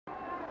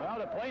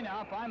the play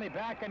now, finally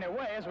back in their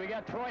way as we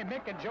got Troy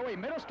Mick and Joey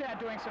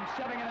Mittelsteadt doing some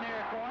shoving in the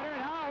near corner.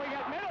 Now we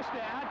got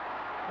Mittelsteadt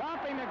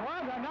dropping the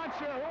gloves. I'm not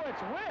sure who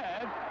it's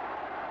with,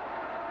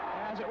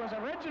 as it was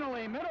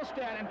originally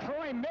Mittelsteadt and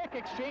Troy Mick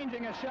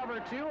exchanging a shove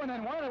or two, and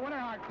then one of the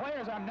Winterhawk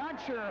players, I'm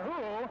not sure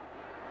who,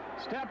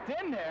 stepped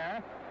in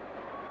there.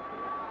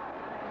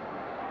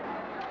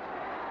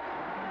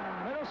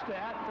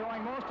 Mittelsteadt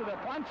throwing most of the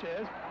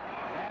punches,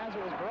 as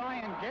it was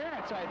Brian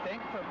Gerrits, I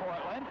think, for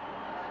Portland.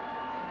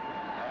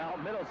 Well,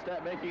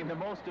 Mittelsteadt making the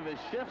most of his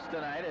shifts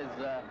tonight, as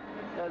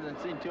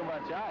doesn't see too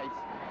much ice.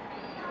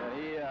 But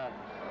he,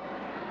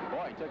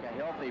 boy, took a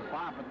healthy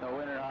pop at the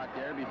Winterhawk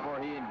there before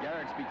he and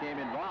Gerrits became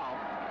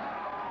involved.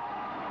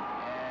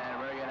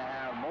 And we're going to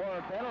have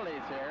more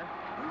penalties here.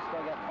 We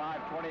still got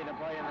 5:20 to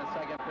play in the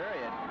second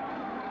period.